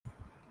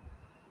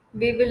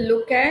we will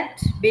look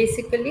at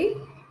basically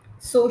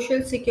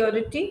social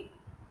security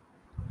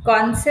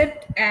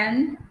concept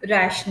and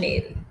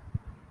rationale.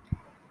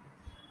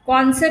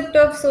 Concept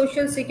of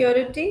social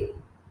security,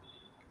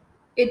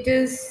 it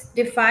is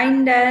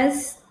defined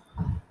as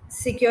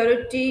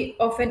security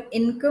of an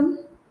income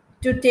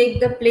to take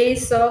the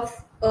place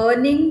of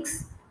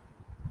earnings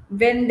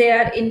when they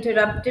are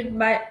interrupted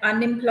by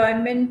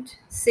unemployment,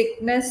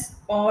 sickness,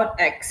 or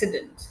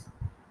accident,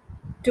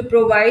 to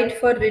provide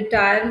for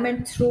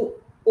retirement through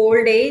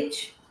old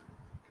age,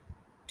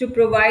 to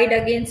provide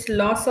against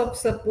loss of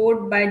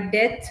support by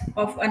death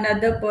of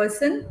another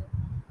person,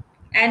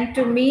 and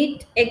to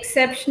meet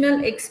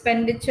exceptional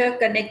expenditure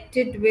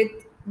connected with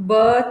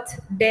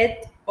birth,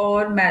 death,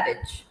 or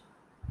marriage.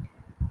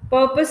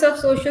 Purpose of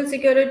social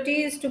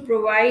security is to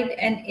provide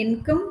an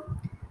income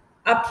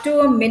up to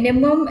a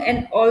minimum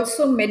and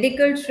also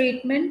medical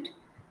treatment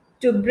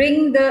to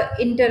bring the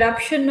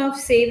interruption of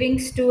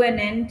savings to an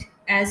end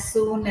as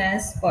soon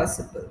as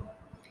possible.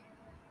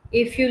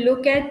 If you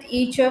look at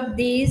each of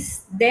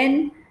these,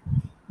 then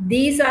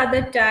these are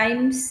the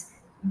times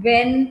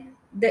when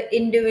the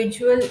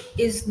individual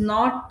is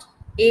not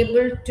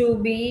able to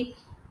be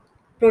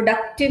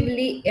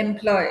productively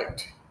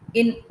employed.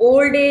 In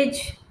old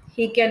age,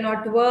 he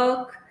cannot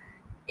work.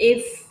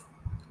 If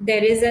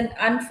there is an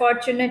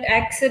unfortunate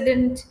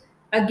accident,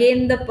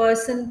 again the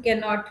person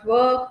cannot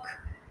work,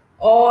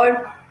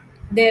 or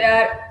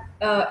there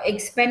are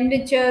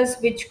expenditures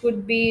which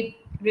could be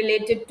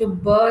related to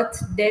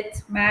birth,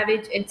 death,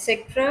 marriage,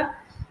 etc.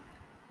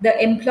 The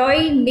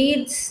employee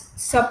needs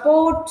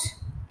support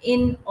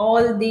in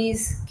all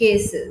these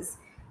cases,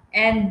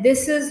 and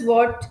this is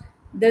what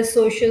the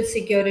social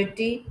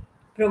security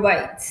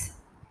provides.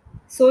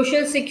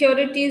 Social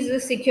security is the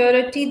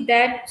security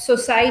that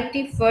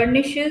society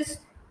furnishes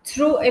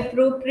through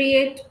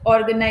appropriate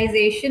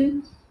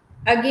organization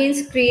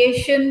against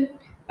creation,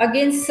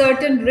 against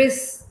certain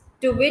risks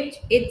to which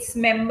its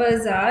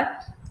members are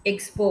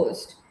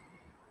exposed.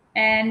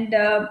 And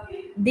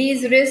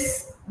these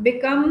risks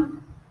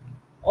become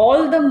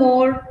all the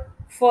more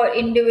for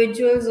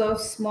individuals of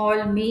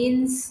small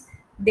means.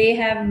 They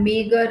have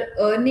meager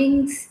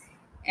earnings,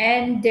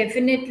 and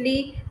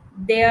definitely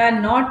they are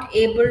not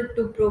able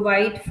to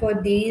provide for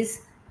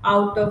these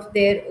out of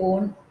their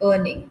own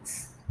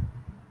earnings.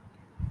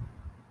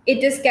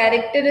 It is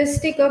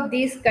characteristic of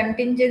these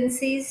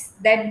contingencies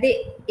that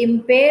they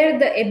impair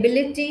the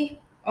ability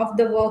of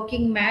the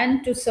working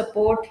man to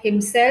support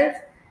himself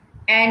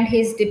and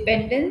his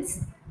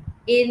dependents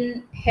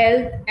in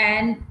health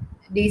and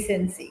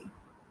decency.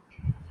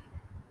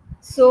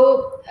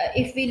 So,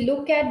 if we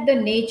look at the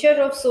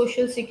nature of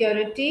social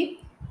security,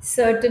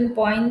 certain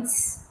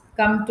points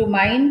come to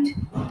mind.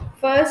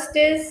 First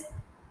is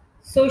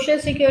social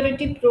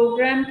security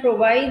program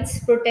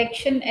provides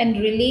protection and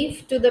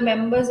relief to the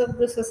members of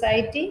the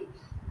society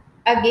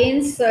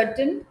against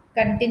certain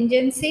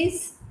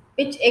contingencies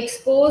which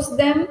expose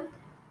them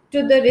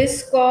to the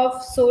risk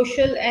of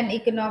social and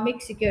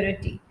economic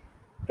security.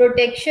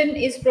 Protection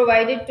is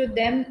provided to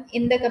them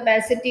in the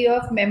capacity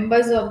of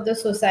members of the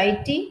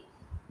society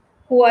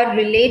who are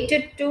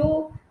related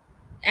to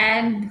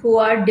and who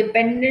are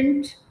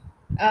dependent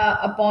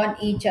upon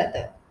each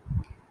other.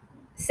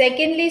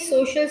 Secondly,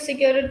 social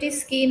security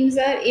schemes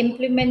are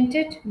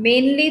implemented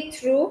mainly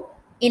through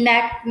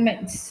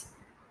enactments.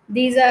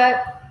 These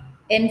are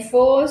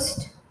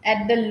enforced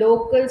at the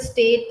local,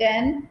 state,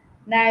 and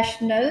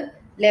national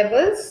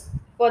levels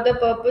for the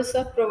purpose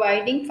of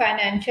providing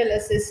financial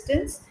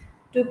assistance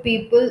to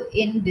people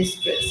in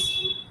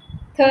distress.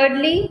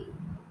 Thirdly,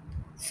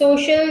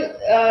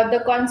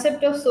 the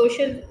concept of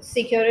social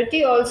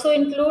security also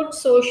includes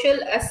social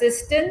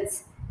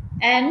assistance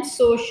and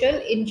social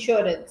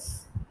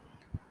insurance.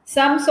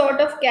 Some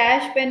sort of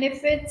cash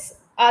benefits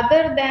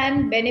other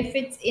than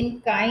benefits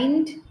in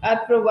kind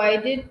are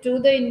provided to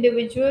the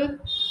individual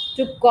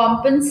to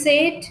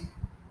compensate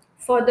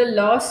for the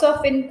loss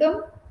of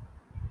income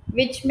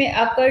which may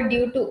occur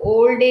due to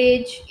old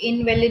age,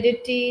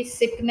 invalidity,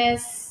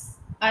 sickness,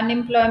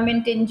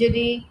 unemployment,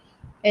 injury,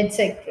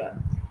 etc.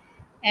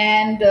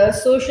 And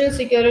social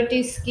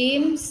security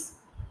schemes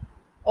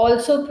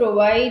also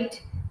provide,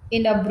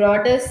 in a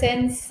broader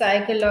sense,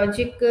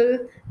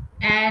 psychological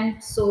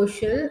and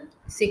social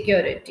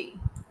security.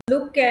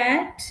 Look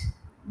at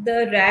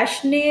the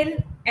rationale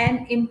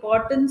and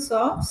importance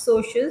of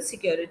social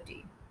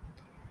security.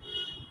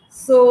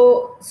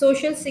 So,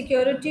 social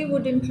security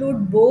would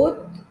include both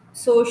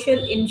social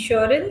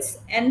insurance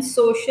and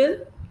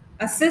social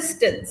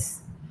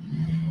assistance.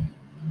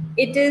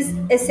 It is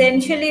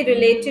essentially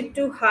related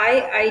to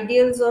high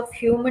ideals of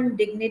human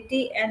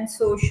dignity and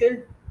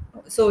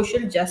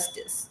social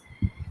justice.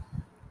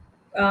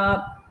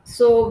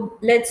 So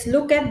let's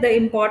look at the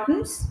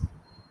importance.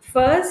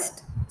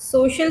 First,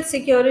 social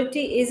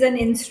security is an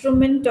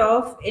instrument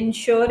of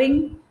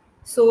ensuring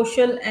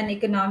social and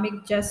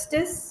economic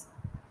justice.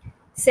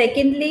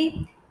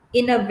 Secondly,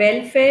 in a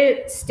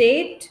welfare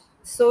state,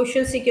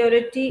 social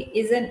security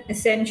is an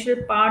essential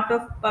part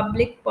of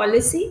public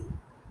policy.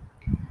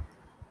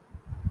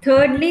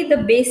 Thirdly, the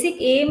basic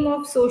aim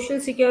of social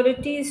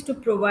security is to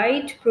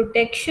provide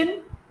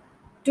protection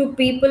to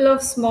people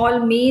of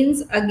small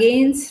means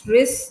against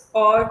risks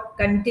or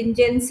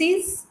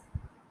contingencies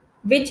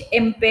which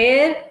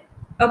impair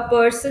a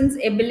person's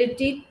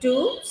ability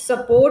to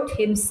support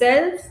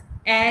himself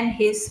and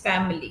his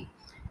family.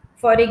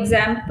 For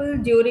example,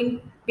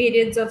 during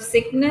periods of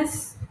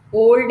sickness,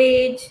 old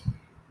age,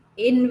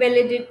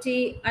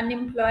 invalidity,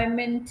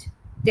 unemployment,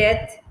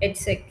 death,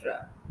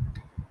 etc.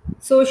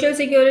 Social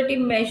security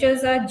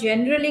measures are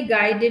generally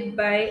guided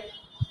by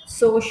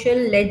social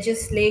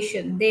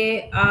legislation.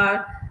 They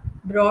are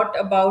brought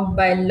about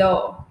by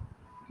law.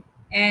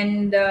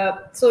 And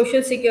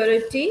social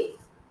security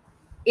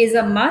is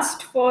a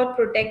must for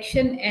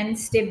protection and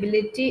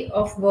stability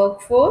of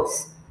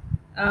workforce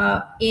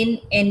in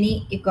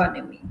any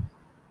economy.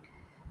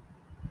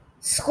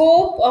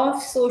 Scope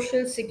of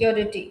social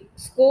security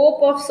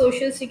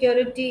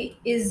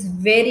is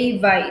very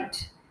wide.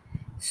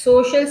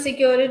 Social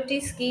security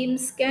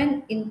schemes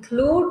can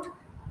include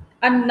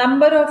a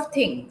number of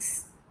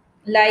things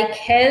like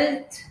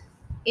health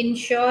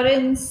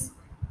insurance,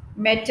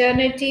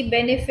 maternity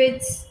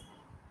benefits,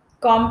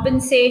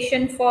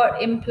 compensation for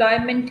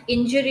employment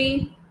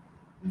injury,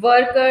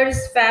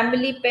 workers'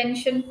 family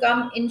pension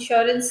cum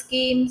insurance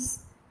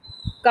schemes,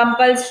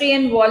 compulsory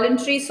and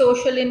voluntary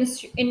social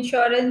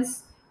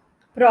insurance,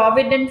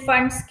 provident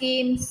fund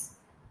schemes,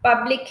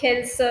 public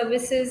health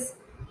services.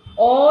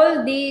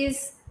 All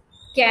these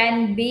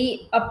can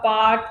be a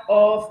part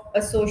of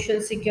a social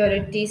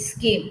security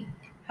scheme.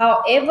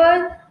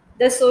 However,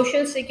 the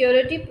social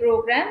security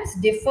programs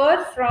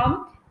differ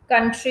from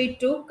country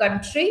to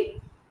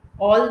country.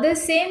 All the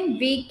same,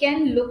 we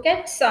can look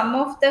at some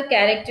of the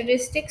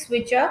characteristics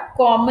which are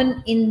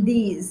common in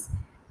these.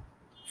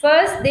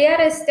 First, they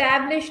are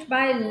established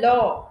by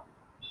law.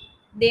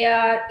 They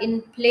are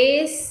in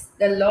place,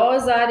 the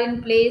laws are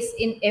in place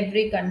in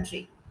every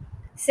country.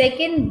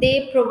 Second,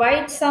 they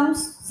provide some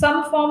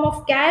form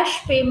of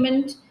cash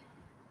payment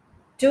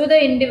to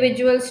the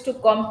individuals to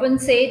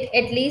compensate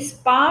at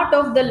least part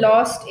of the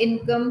lost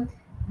income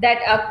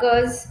that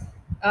occurs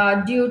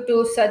due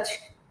to such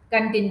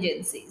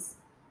contingencies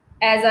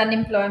as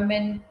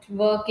unemployment,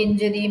 work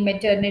injury,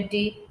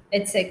 maternity,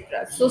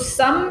 etc. So,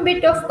 some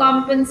bit of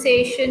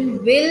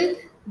compensation will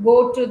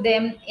go to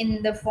them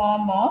in the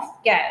form of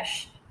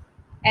cash.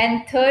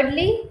 And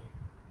thirdly,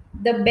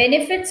 the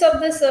benefits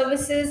of the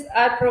services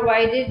are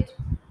provided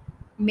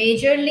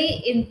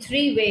majorly in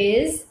three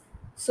ways: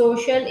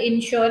 social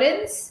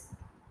insurance,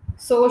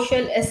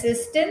 social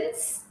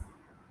assistance,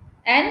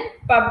 and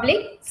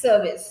public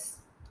service.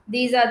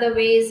 These are the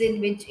ways in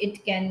which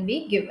it can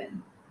be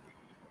given.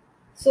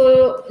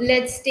 So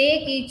let's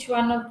take each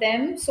one of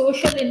them.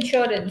 Social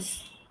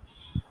insurance.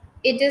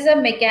 It is a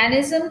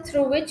mechanism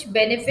through which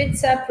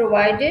benefits are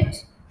provided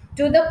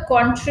to the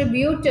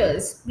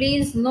contributors.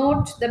 Please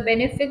note the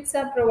benefits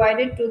are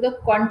provided to the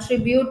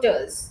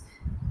contributors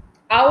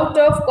out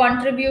of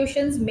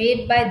contributions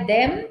made by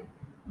them,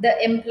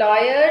 the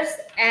employers,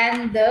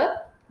 and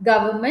the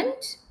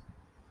government,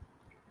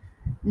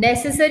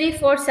 necessary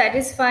for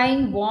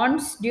satisfying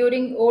wants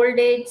during old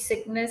age,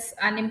 sickness,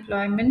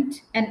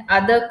 unemployment, and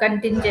other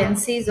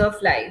contingencies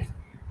of life.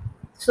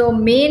 So,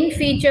 main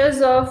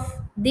features of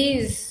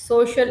these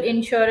social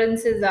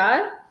insurances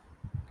are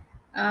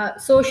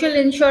social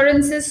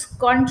insurance is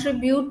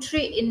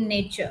contributory in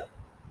nature,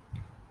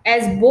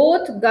 as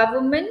both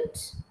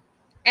government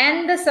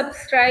and the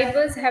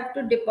subscribers have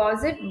to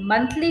deposit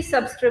monthly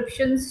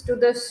subscriptions to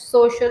the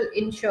social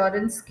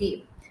insurance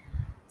scheme.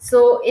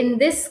 So, in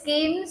these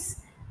schemes,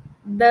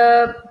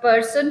 the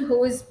person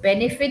who is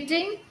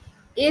benefiting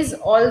is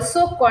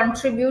also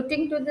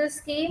contributing to the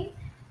scheme,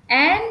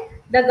 and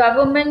the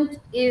government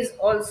is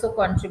also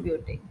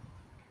contributing.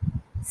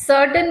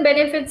 Certain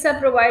benefits are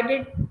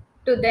provided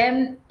to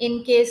them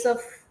in case of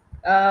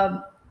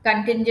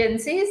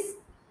contingencies.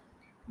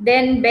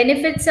 Then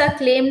benefits are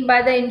claimed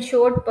by the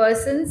insured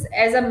persons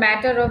as a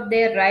matter of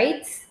their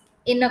rights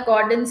in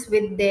accordance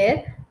with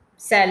their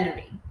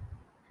salary.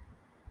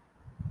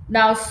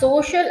 Now,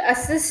 social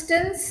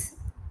assistance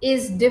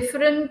is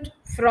different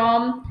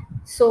from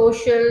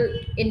social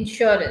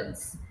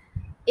insurance.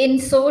 In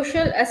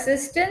social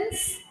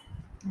assistance,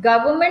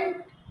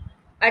 government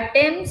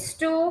attempts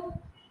to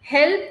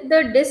help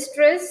the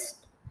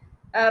distressed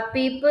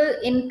people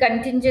in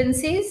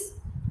contingencies.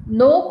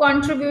 No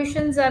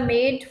contributions are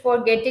made for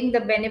getting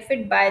the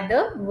benefit by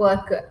the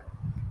worker.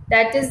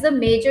 That is the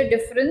major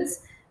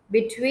difference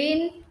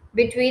between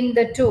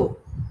the two.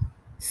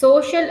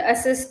 Social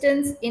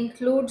assistance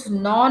includes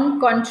non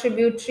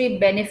contributory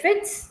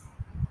benefits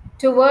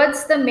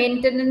towards the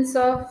maintenance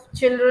of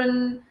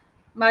children,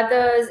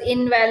 mothers,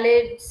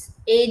 invalids,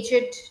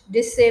 aged,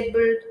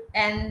 disabled,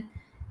 and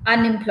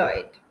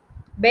unemployed.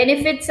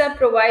 Benefits are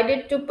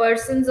provided to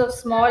persons of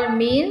small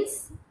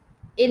means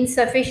in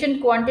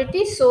sufficient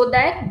quantity so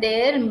that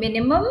their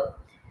minimum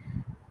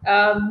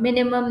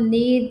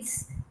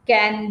needs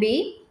can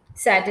be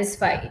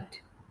satisfied.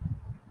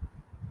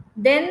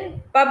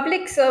 Then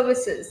public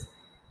services.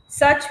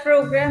 Such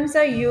programs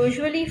are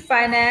usually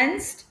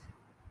financed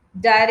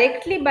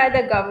directly by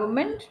the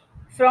government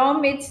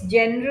from its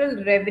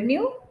general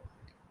revenue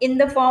in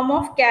the form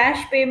of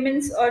cash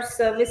payments or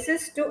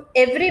services to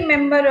every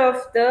member of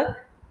the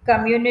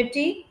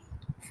community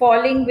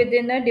falling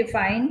within a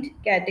defined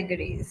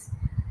categories.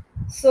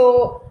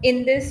 So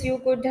in this you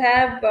could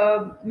have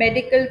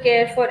medical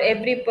care for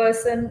every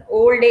person,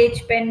 old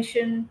age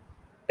pension,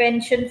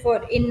 pension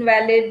for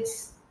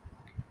invalids,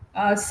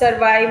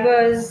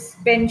 survivors,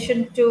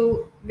 pension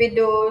to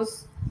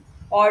widows,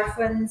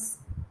 orphans,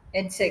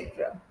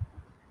 etc.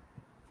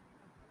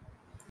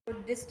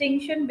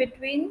 Distinction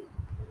between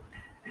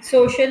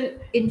social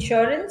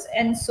insurance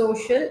and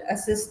social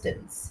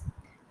assistance.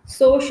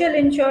 Social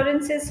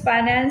insurance is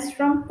financed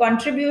from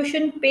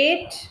contribution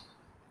paid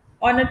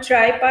on a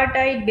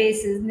tripartite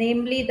basis,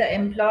 namely the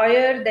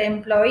employer, the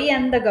employee,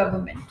 and the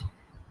government.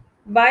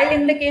 While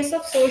in the case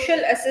of social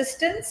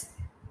assistance,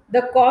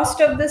 the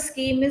cost of the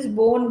scheme is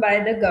borne by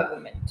the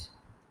government.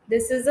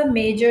 This is a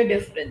major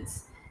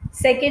difference.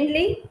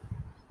 Secondly,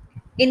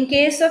 in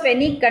case of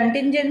any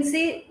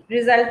contingency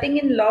resulting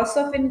in loss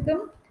of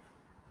income,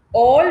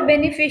 all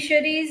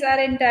beneficiaries are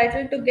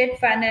entitled to get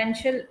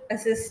financial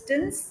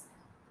assistance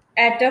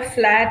at a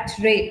flat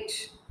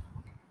rate.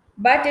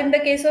 But in the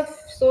case of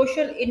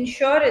social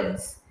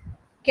insurance,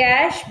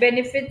 cash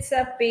benefits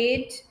are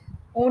paid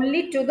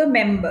only to the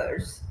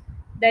members,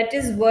 that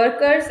is,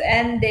 workers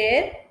and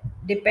their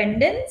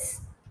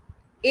dependents,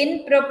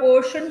 in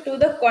proportion to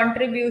the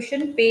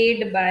contribution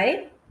paid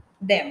by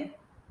them.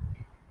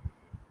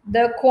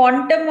 The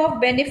quantum of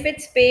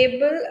benefits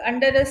payable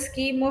under a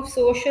scheme of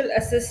social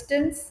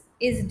assistance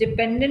is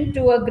dependent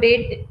to a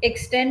great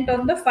extent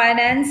on the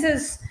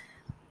finances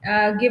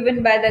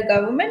given by the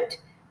government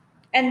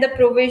and the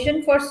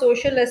provision for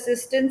social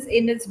assistance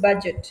in its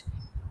budget.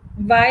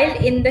 While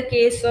in the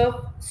case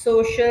of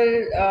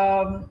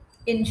social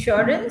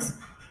insurance,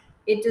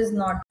 it is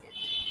not.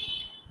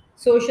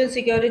 Social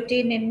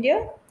security in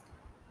India.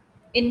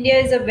 India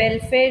is a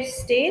welfare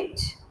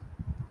state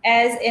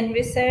as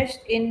envisaged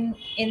in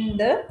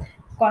the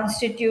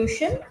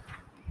constitution.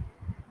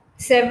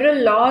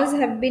 Several laws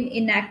have been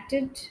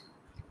enacted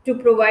to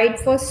provide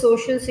for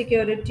social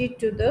security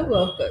to the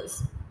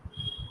workers.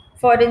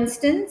 For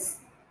instance,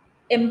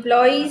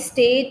 Employee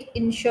State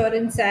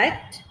Insurance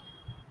Act,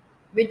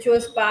 which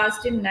was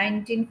passed in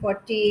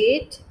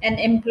 1948, and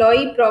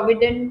Employee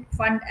Provident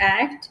Fund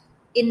Act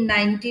in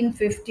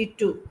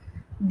 1952.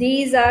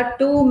 These are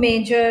two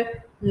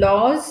major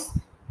laws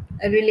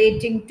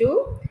relating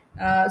to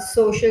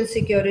social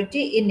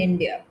security in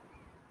India.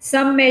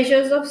 Some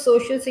measures of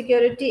social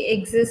security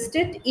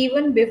existed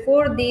even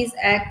before these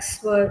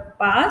acts were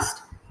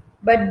passed,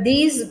 but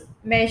these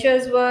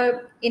measures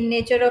were in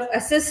nature of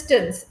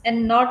assistance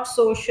and not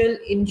social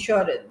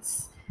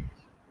insurance.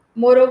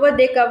 Moreover,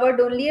 they covered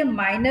only a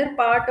minor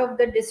part of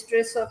the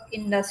distress of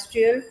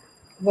industrial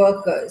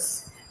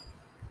workers.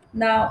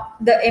 Now,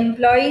 the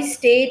Employee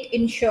State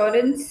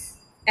Insurance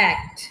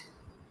Act,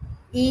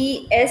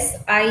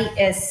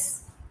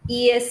 ESIS.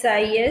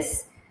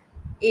 ESIS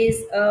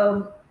is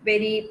a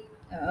very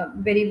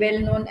well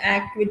known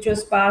act which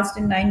was passed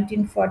in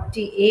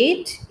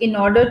 1948 in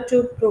order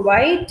to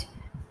provide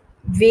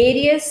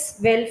various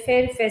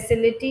welfare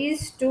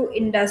facilities to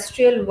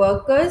industrial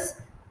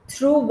workers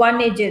through one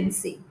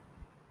agency.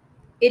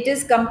 It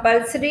is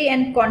compulsory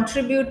and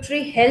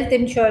contributory health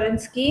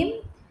insurance scheme.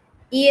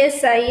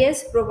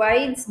 ESIS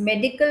provides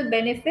medical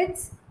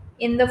benefits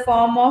in the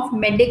form of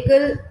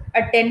medical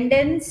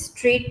attendance,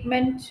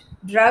 treatment,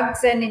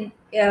 drugs, and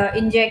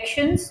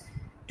injections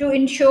to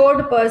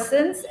insured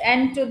persons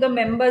and to the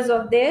members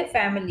of their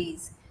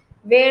families,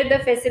 where the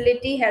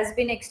facility has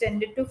been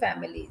extended to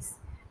families.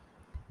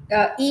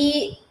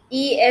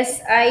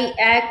 ESI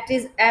Act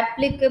is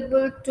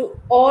applicable to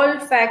all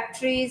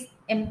factories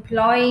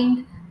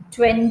employing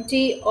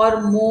 20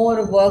 or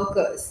more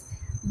workers.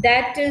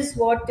 That is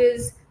what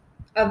is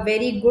a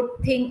very good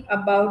thing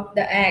about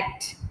the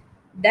Act,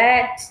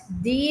 that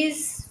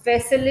these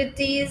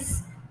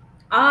facilities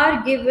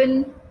are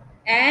given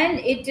and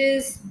it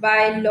is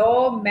by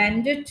law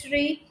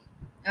mandatory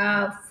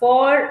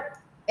for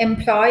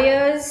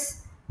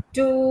employers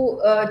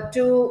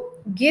to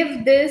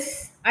give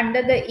this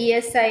under the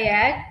ESI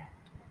Act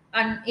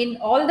and in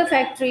all the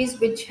factories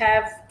which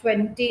have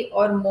 20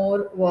 or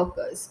more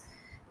workers.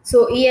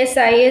 So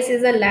ESIS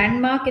is a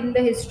landmark in the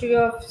history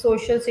of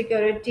social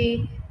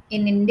security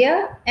in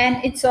India,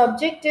 and its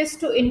object is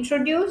to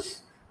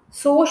introduce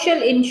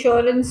social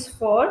insurance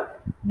for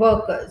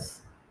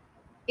workers.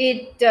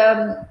 It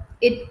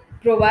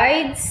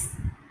provides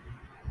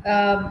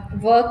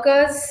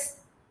workers,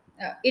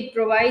 it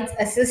provides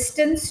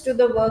assistance to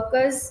the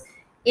workers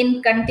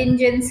in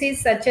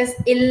contingencies such as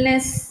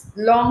illness,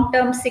 long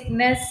term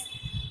sickness,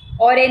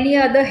 or any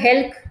other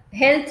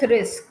health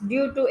risk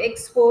due to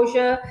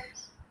exposure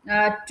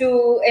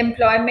to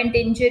employment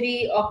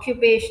injury,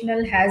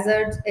 occupational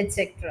hazards,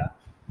 etc.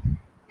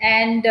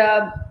 And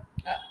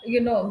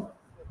you know,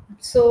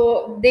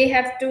 so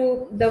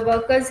the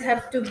workers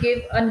have to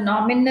give a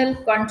nominal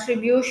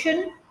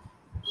contribution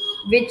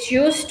which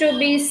used to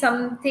be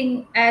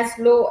something as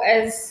low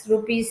as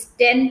rupees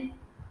 10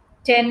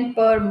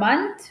 per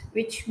month,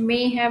 which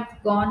may have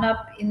gone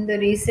up in the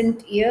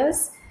recent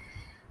years.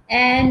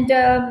 And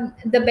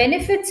the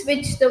benefits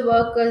which the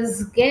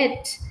workers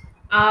get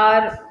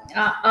are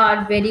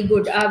very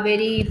good, are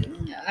very,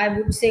 I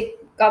would say,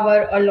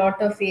 cover a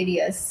lot of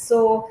areas.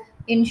 So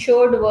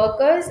insured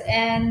workers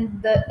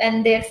and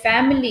their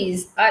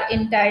families are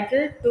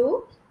entitled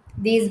to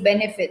these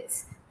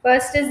benefits.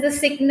 First is the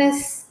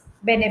sickness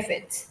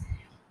benefits.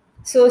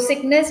 So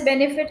sickness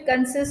benefit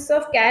consists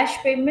of cash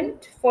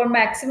payment for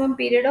maximum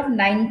period of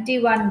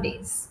 91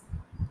 days.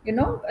 A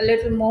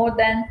little more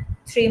than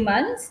 3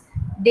 months.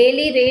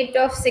 Daily rate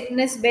of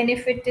sickness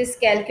benefit is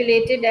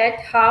calculated at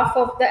half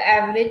of the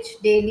average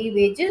daily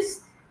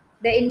wages.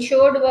 The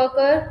insured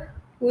worker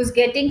who is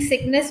getting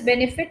sickness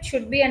benefit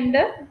should be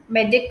under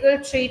medical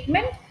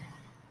treatment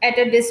at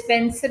a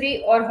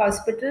dispensary or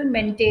hospital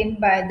maintained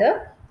by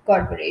the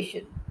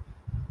corporation.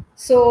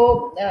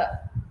 So,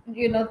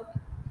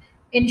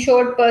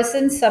 insured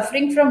persons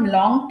suffering from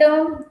long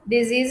term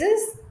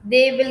diseases,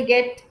 they will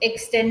get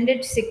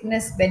extended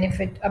sickness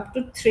benefit up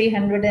to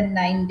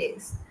 309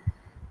 days.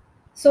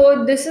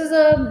 So this is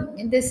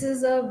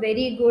a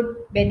very good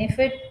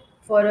benefit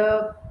for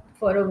a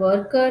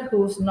worker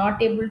who's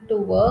not able to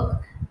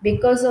work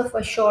because of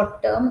a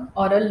short term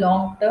or a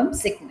long term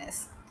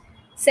sickness.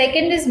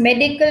 Second is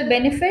medical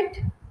benefit.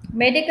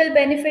 Medical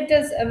benefit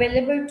is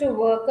available to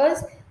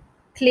workers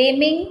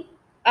claiming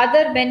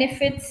other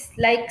benefits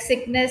like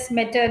sickness,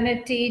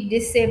 maternity,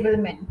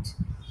 disablement.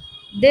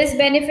 This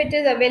benefit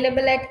is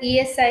available at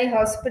ESI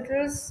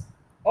hospitals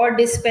or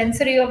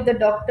dispensary of the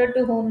doctor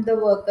to whom the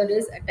worker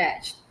is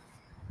attached.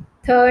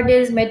 Third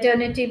is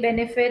maternity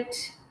benefit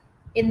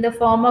in the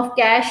form of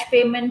cash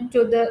payment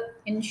to the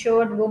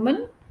insured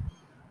woman.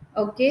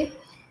 Okay.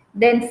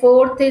 Then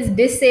fourth is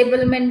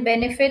disablement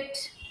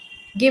benefit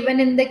given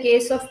in the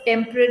case of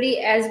temporary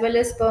as well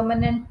as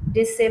permanent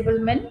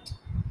disablement,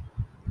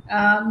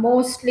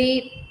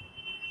 mostly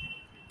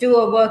to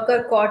a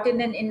worker caught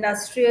in an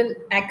industrial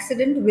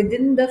accident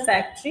within the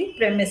factory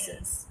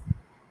premises.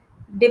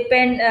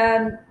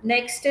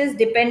 Next is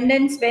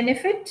dependence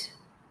benefit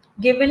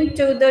given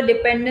to the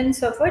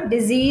dependents of a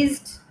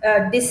deceased,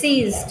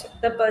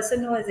 the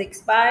person who has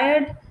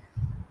expired,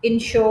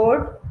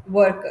 insured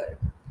worker.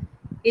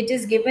 It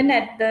is given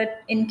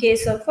in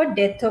case of a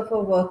death of a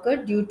worker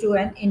due to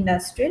an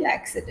industrial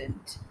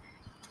accident.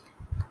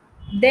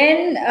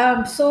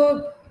 Then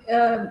so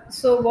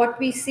what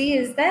we see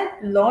is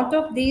that lot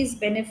of these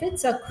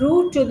benefits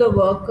accrue to the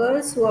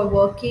workers who are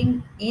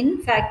working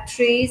in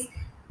factories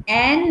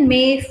and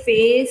may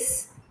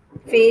face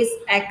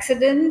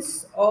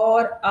accidents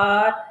or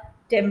are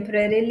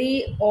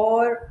temporarily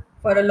or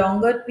for a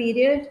longer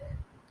period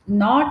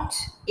not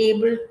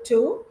able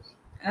to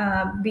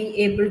be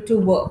able to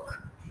work.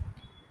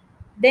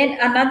 Then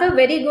another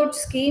very good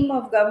scheme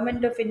of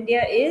Government of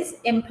India is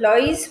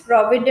Employees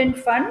Provident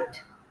Fund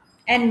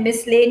and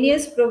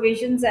Miscellaneous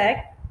Provisions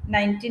Act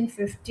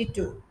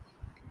 1952.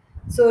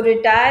 So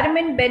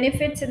retirement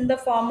benefits in the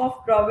form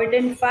of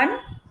provident fund,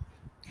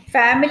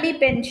 family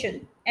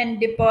pension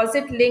and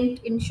deposit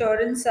linked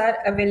insurance are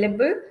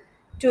available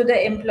to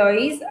the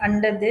employees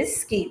under these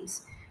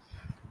schemes.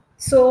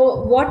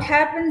 So, what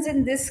happens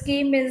in this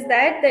scheme is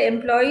that the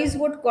employees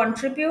would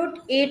contribute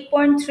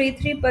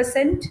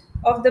 8.33%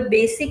 of the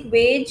basic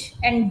wage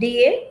and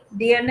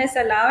DNS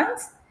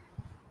allowance,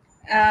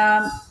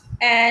 um,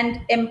 and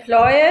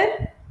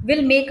employer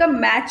will make a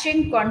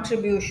matching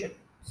contribution.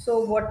 So,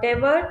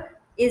 whatever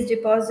is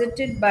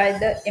deposited by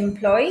the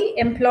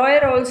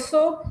employer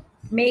also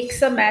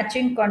makes a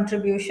matching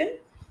contribution,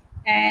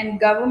 and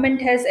government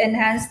has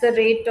enhanced the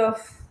rate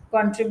of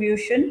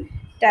contribution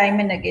time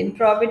and again.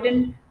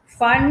 Provident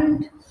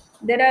fund,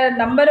 there are a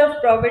number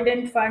of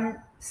provident fund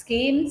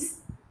schemes.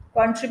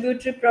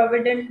 Contributory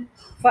provident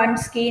fund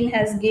scheme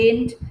has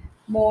gained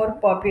more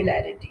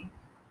popularity.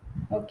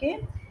 Okay.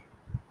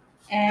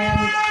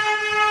 And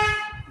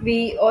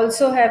we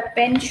also have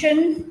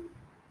pension.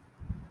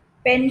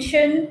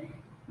 Pension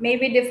may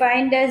be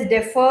defined as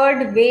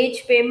deferred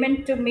wage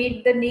payment to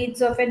meet the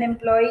needs of an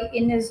employee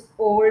in his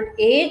old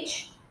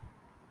age.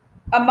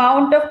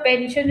 Amount of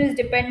pension is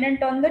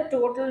dependent on the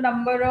total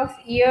number of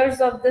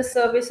years of the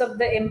service of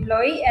the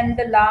employee and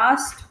the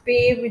last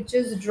pay which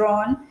is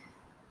drawn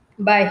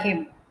by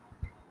him.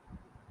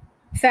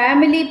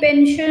 Family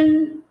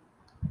pension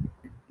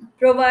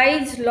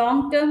provides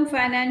long term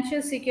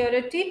financial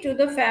security to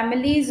the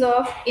families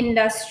of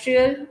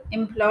industrial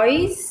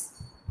employees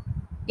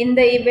in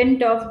the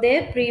event of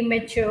their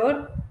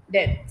premature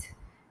death.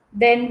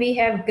 Then we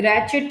have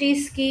gratuity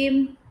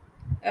scheme,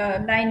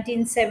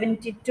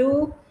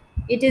 1972.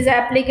 It is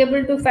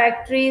applicable to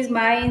factories,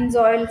 mines,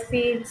 oil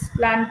fields,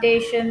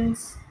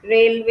 plantations,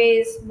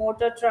 railways,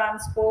 motor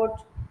transport,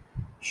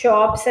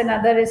 shops, and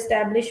other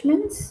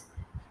establishments.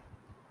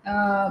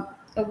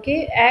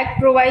 Okay, Act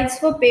provides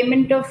for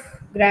payment of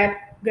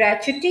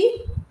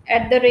gratuity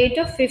at the rate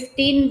of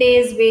 15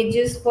 days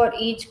wages for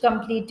each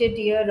completed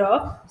year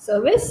of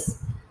service.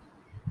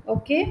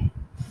 Okay.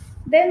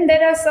 Then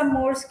there are some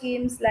more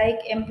schemes like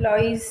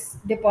employees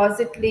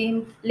deposit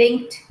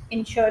linked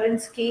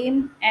insurance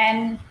scheme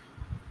and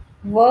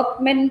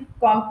Workmen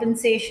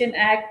Compensation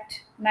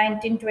Act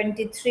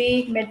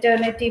 1923,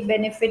 Maternity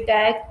Benefit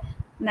Act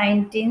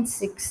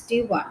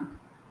 1961.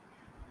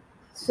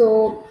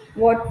 So,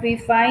 what we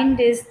find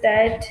is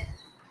that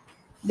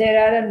there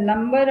are a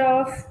number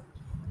of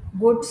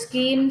good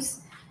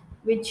schemes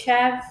which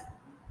have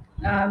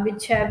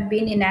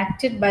been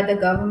enacted by the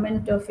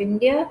government of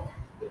India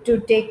to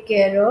take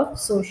care of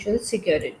social security.